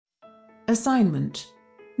Assignment.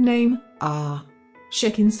 Name, R.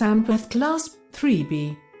 Shekin Sampath Class,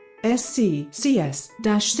 3B.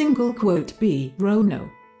 SC/CS-single quote B. Rono.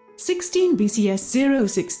 16 BCS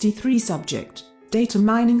 063 Subject. Data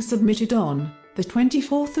mining submitted on the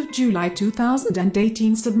 24th of July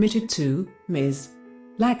 2018. Submitted to Ms.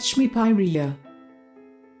 Lakshmi Pairia.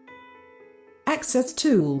 Access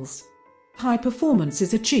tools. High performance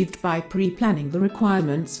is achieved by pre-planning the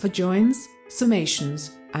requirements for joins,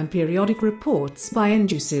 summations, and periodic reports by end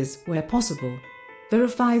users where possible. There are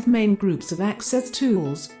 5 main groups of access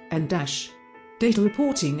tools, and data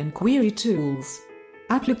reporting and query tools,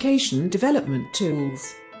 application development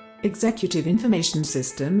tools, executive information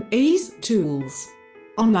system (AIS) tools,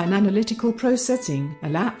 online analytical processing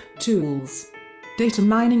 (ALAP) tools, data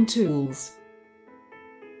mining tools.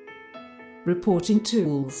 Reporting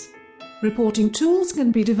tools. Reporting tools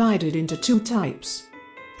can be divided into 2 types.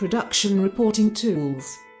 Production reporting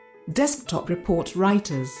tools. Desktop report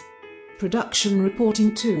writers. Production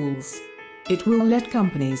reporting tools. It will let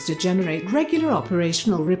companies to generate regular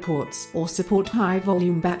operational reports or support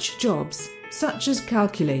high-volume batch jobs, such as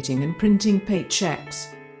calculating and printing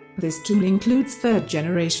paychecks. This tool includes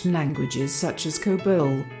 3rd-generation languages such as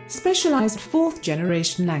COBOL, specialized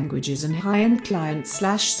 4th-generation languages, and high-end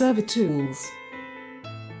client/server tools.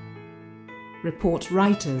 Report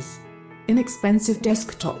writers. Inexpensive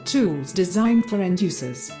desktop tools designed for end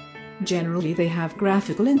users. Generally, they have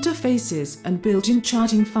graphical interfaces and built-in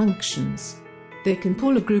charting functions. They can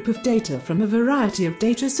pull a group of data from a variety of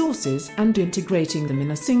data sources and integrating them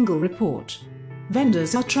in a single report.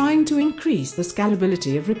 Vendors are trying to increase the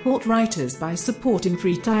scalability of report writers by supporting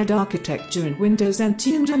free-tiered architecture in Windows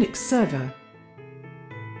NT and Unix Server.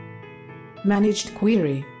 Managed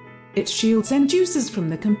query. It shields end users from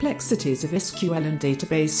the complexities of SQL and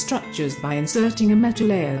database structures by inserting a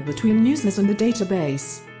metalayer between users and the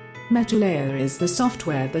database. Metalayer is the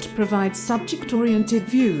software that provides subject-oriented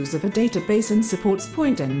views of a database and supports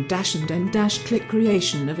point and end-click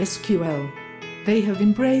creation of SQL. They have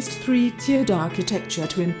embraced 3-tiered architecture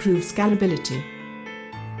to improve scalability.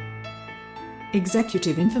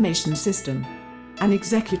 Executive Information System. An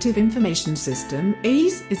Executive Information System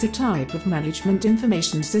 (AIS) is a type of management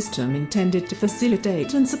information system intended to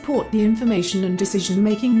facilitate and support the information and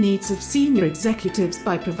decision-making needs of senior executives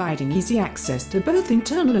by providing easy access to both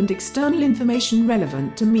internal and external information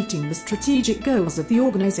relevant to meeting the strategic goals of the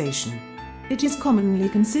organization. It is commonly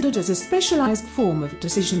considered as a specialized form of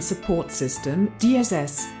decision support system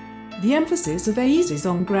 (DSS). The emphasis of AIS is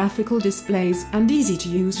on graphical displays and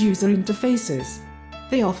easy-to-use user interfaces.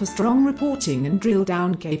 They offer strong reporting and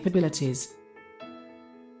drill-down capabilities.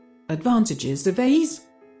 Advantages of AIS.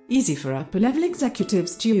 Easy for upper-level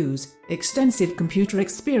executives to use. Extensive computer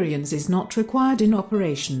experience is not required in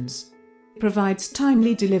operations. Provides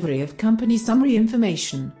timely delivery of company summary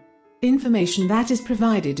information. Information that is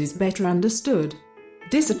provided is better understood.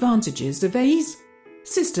 Disadvantages of AIS.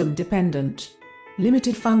 System dependent.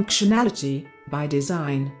 Limited functionality, by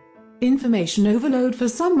design. Information overload for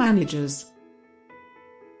some managers.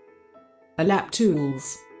 ALAP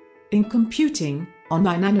tools. In computing,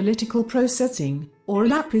 online analytical processing, or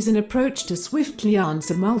ALAP is an approach to swiftly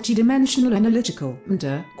answer multidimensional analytical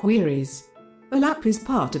queries. ALAP is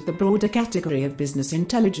part of the broader category of business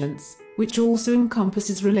intelligence, which also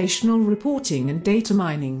encompasses relational reporting and data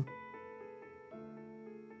mining.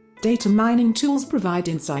 Data mining tools provide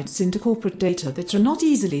insights into corporate data that are not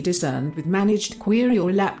easily discerned with managed query or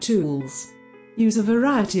ALAP tools. Use a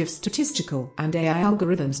variety of statistical and AI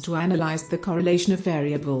algorithms to analyze the correlation of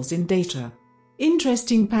variables in data.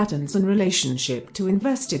 Interesting patterns and relationship to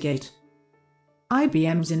investigate.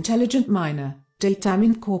 IBM's Intelligent Miner,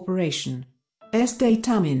 Datamind Corporation.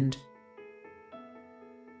 Datamind.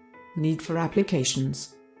 Need for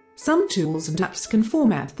applications. Some tools and apps can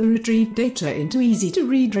format the retrieved data into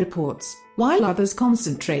easy-to-read reports, while others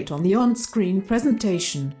concentrate on the on-screen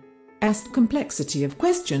presentation. As the complexity of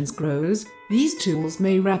questions grows, these tools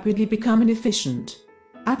may rapidly become inefficient.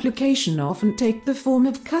 Applications often take the form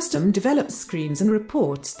of custom-developed screens and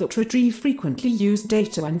reports that retrieve frequently used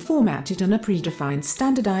data and format it in a predefined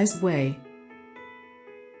standardized way.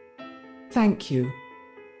 Thank you.